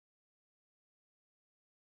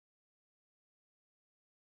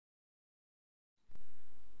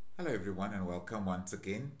Hello, everyone, and welcome once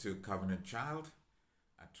again to Covenant Child.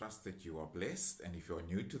 I trust that you are blessed, and if you're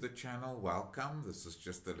new to the channel, welcome. This is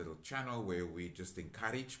just a little channel where we just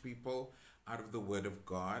encourage people out of the Word of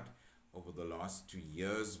God. Over the last 2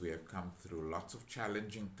 years, we have come through lots of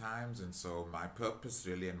challenging times, and so my purpose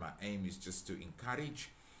really and my aim is just to encourage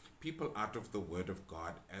people out of the Word of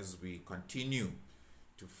God as we continue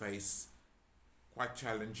to face quite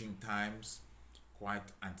challenging times,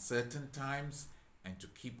 quite uncertain times, and to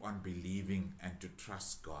keep on believing and to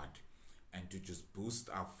trust God and to just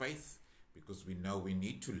boost our faith because we know we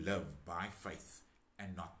need to live by faith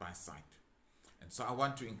and not by sight. And so I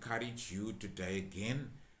want to encourage you today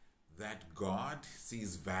again that God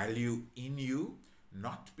sees value in you,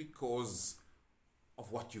 not because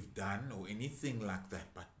of what you've done or anything like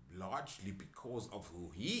that, but largely because of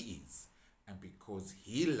who He is and because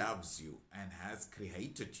He loves you and has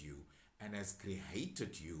created you and has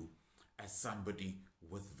created you as somebody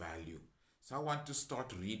with value. So I want to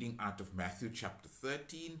start reading out of Matthew chapter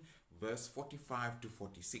 13, verse 45 to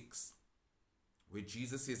 46, where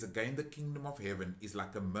Jesus says, "Again, the kingdom of heaven is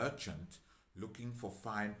like a merchant looking for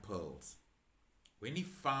fine pearls. When he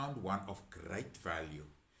found one of great value,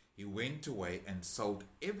 he went away and sold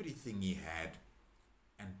everything he had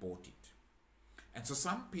and bought it." And so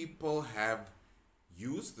some people have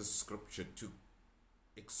used the scripture to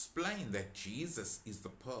explain that Jesus is the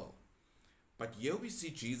pearl. But here we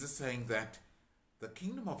see Jesus saying that the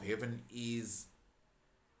kingdom of heaven is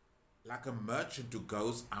like a merchant who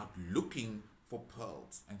goes out looking for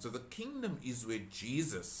pearls. And so the kingdom is where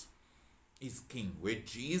Jesus is king, where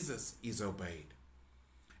Jesus is obeyed.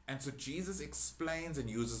 And so Jesus explains and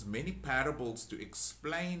uses many parables to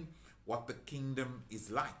explain what the kingdom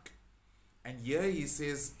is like. And here he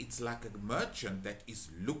says it's like a merchant that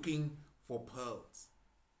is looking for pearls.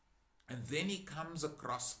 And then he comes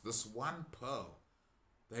across this one pearl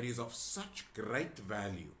that is of such great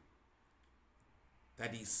value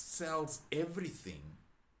that he sells everything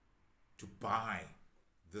to buy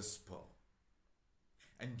this pearl.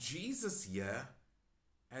 And Jesus here,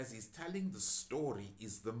 as he's telling the story,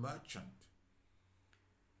 is the merchant.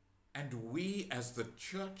 And we as the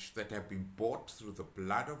church that have been bought through the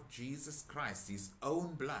blood of Jesus Christ, his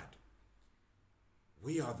own blood,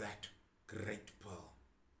 we are that great pearl.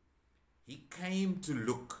 He came to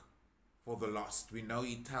look for the lost. We know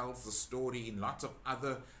he tells the story in lots of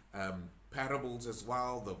other parables as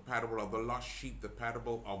well. The parable of the lost sheep, the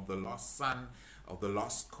parable of the lost son, of the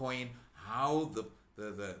lost coin, how the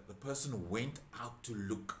person went out to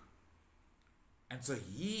look. And so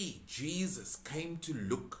he, Jesus, came to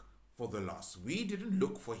look for the lost. We didn't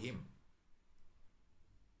look for him.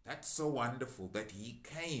 That's so wonderful that he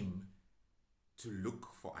came to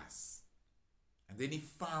look for us. And then he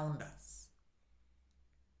found us.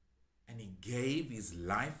 And he gave his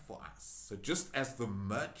life for us. So just as the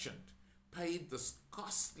merchant paid this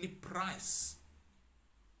costly price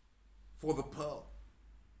for the pearl,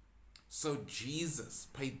 so Jesus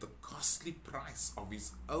paid the costly price of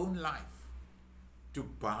his own life to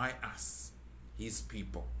buy us, his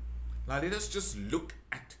people. Now let us just look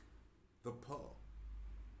at the pearl.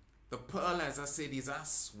 The pearl, as I said, is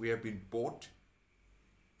us. We have been bought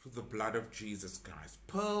through the blood of Jesus Christ.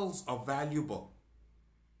 Pearls are valuable.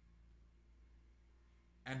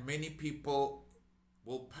 And many people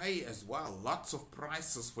will pay as well lots of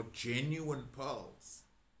prices for genuine pearls.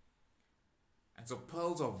 And so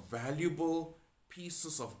pearls are valuable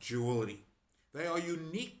pieces of jewelry. They are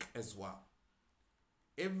unique as well.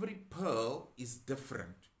 Every pearl is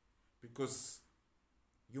different because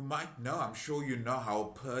you might know, I'm sure you know how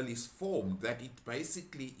a pearl is formed, that it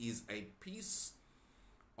basically is a piece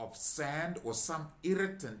of sand or some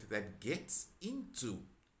irritant that gets into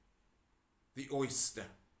the oyster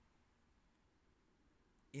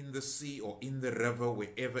in the sea or in the river,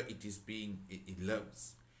 wherever it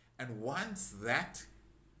lives. And once that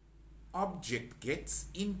object gets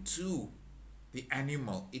into the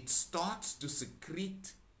animal, it starts to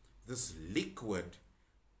secrete this liquid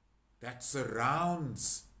that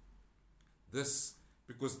surrounds this,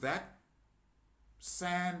 because that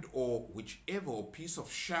sand or whichever, or piece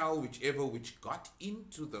of shell, whichever, which got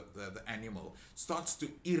into the animal, starts to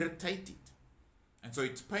irritate it. And so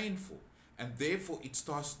it's painful. And therefore it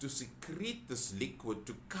starts to secrete this liquid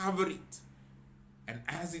to cover it. And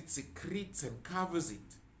as it secretes and covers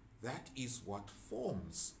it, that is what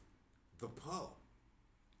forms the pearl.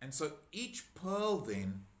 And so each pearl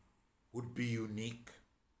then would be unique,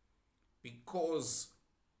 because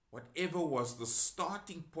whatever was the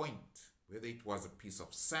starting point, whether it was a piece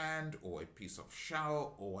of sand or a piece of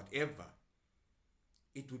shell or whatever,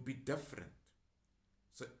 it would be different.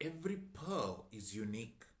 So every pearl is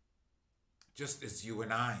unique. just as you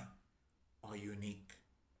and I are unique.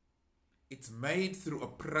 It's made through a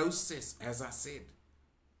process, as I said,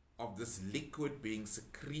 of this liquid being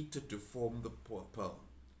secreted to form the pearl.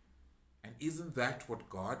 And isn't that what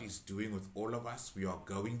God is doing with all of us? We are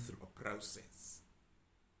going through a process.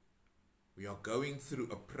 We are going through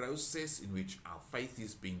a process in which our faith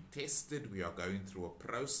is being tested. We are going through a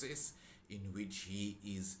process in which He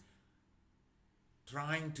is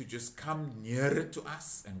trying to just come nearer to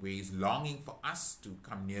us, and where He's longing for us to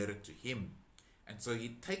come nearer to Him. And so He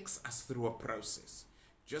takes us through a process,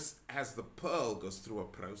 just as the pearl goes through a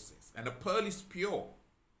process. And a pearl is pure,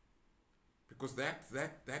 because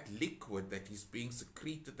that liquid that is being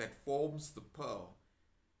secreted that forms the pearl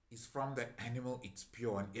is from that animal. It's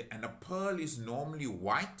pure. And a pearl is normally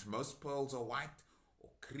white. Most pearls are white or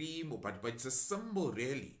cream, but it's a symbol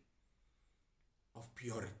really of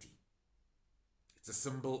purity. It's a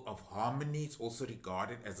symbol of harmony. It's also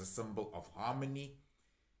regarded as a symbol of harmony.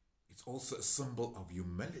 It's also a symbol of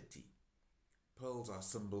humility. Pearls are a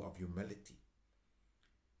symbol of humility.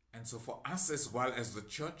 And so for us, as well as the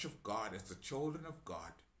church of God, as the children of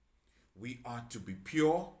God, we are to be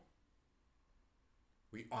pure.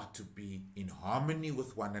 We are to be in harmony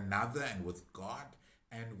with one another and with God.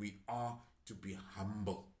 And we are to be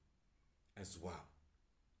humble as well.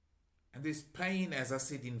 And there's pain, as I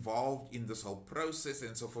said, involved in this whole process.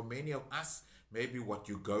 And so for many of us, maybe what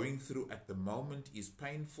you're going through at the moment is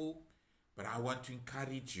painful. But I want to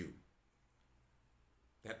encourage you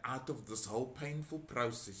that out of this whole painful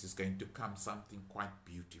process is going to come something quite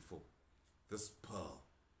beautiful. This pearl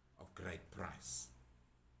of great price.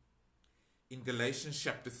 In Galatians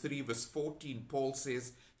chapter 3 verse 14, Paul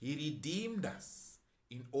says, He redeemed us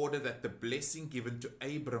in order that the blessing given to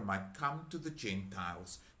Abraham might come to the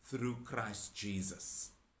Gentiles through Christ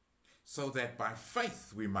Jesus, so that by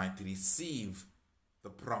faith we might receive the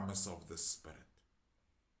promise of the Spirit.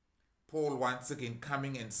 Paul once again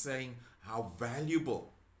coming and saying how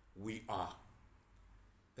valuable we are,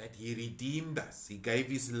 that He redeemed us. He gave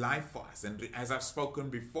His life for us. And as I've spoken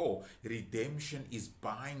before, redemption is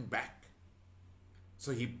buying back.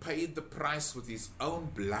 So He paid the price with His own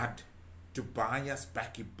blood to buy us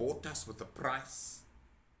back. He bought us with a price.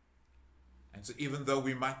 And so even though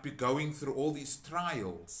we might be going through all these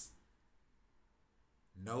trials,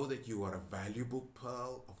 know that you are a valuable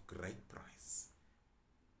pearl of great price.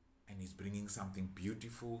 And He's bringing something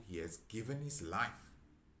beautiful. He has given His life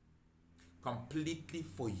completely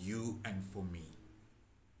for you and for me.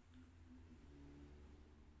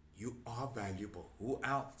 You are valuable. Who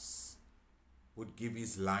else would give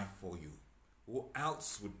His life for you? Who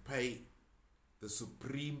else would pay the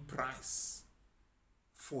supreme price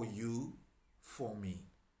for you, for me?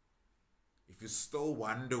 If you still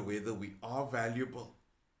wonder whether we are valuable,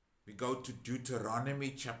 we go to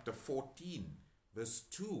Deuteronomy chapter 14 verse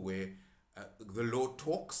 2, where the Lord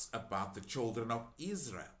talks about the children of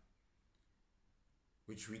Israel,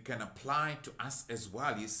 which we can apply to us as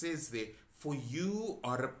well. He says there, for you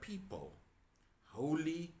are a people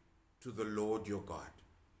holy to the Lord your God.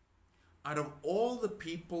 Out of all the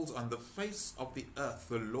peoples on the face of the earth,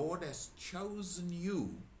 the Lord has chosen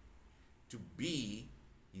you to be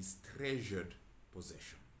His treasured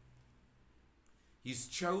possession. He's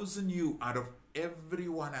chosen you out of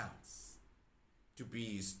everyone else to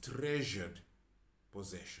be His treasured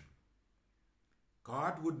possession.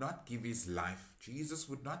 God would not give His life, Jesus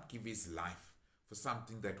would not give His life for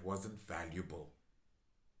something that wasn't valuable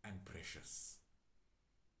and precious.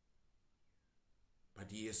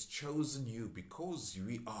 But He has chosen you because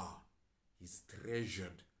we are His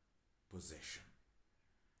treasured possession.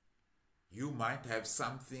 You might have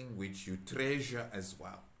something which you treasure as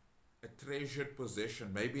well. A treasured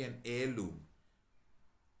possession, maybe an heirloom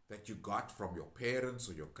that you got from your parents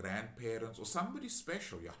or your grandparents or somebody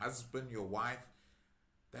special, your husband, your wife.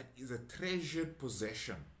 That is a treasured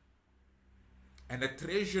possession. And a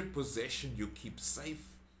treasured possession you keep safe,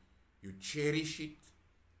 you cherish it,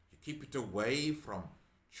 you keep it away from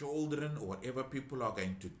children or whatever people are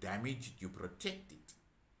going to damage it, you protect it.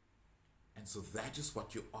 And so that is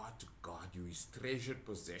what you are to God. You His treasured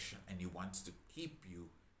possession, and He wants to keep you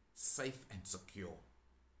safe and secure.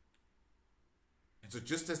 And so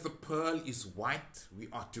just as the pearl is white, we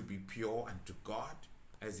are to be pure unto God,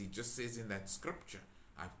 as He just says in that scripture,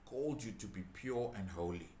 I've called you to be pure and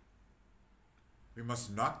holy. We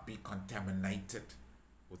must not be contaminated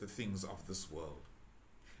with the things of this world.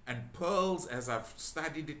 And pearls, as I've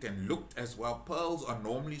studied it and looked as well, pearls are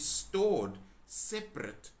normally stored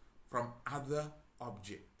separate from other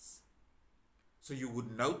objects. So you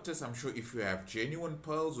would notice, I'm sure if you have genuine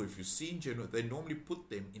pearls or if you've seen genuine, they normally put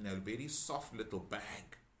them in a very soft little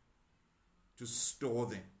bag. to store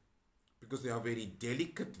them because they are very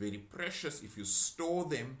delicate, very precious. If you store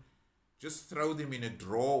them, just throw them in a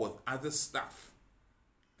drawer with other stuff,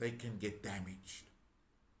 they can get damaged.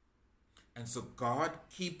 And so God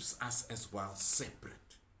keeps us as well separate.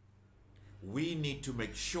 We need to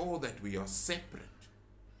make sure that we are separate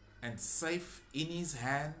and safe in His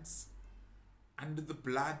hands, under the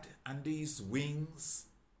blood, under His wings,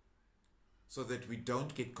 so that we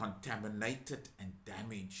don't get contaminated and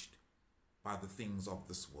damaged by the things of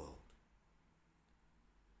this world.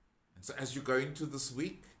 And so as you go into this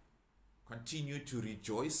week, continue to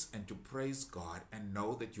rejoice and to praise God and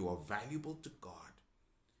know that you are valuable to God.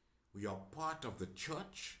 We are part of the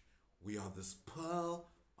church. We are this pearl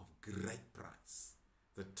of great price,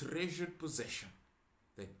 the treasured possession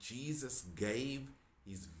that Jesus gave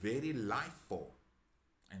His very life for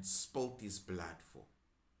and spilt His blood for.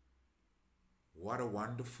 What a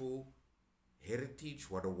wonderful heritage,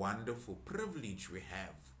 what a wonderful privilege we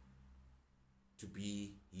have to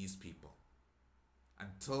be His people.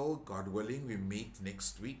 Until, God willing, we meet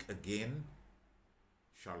next week again.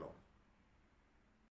 Shalom.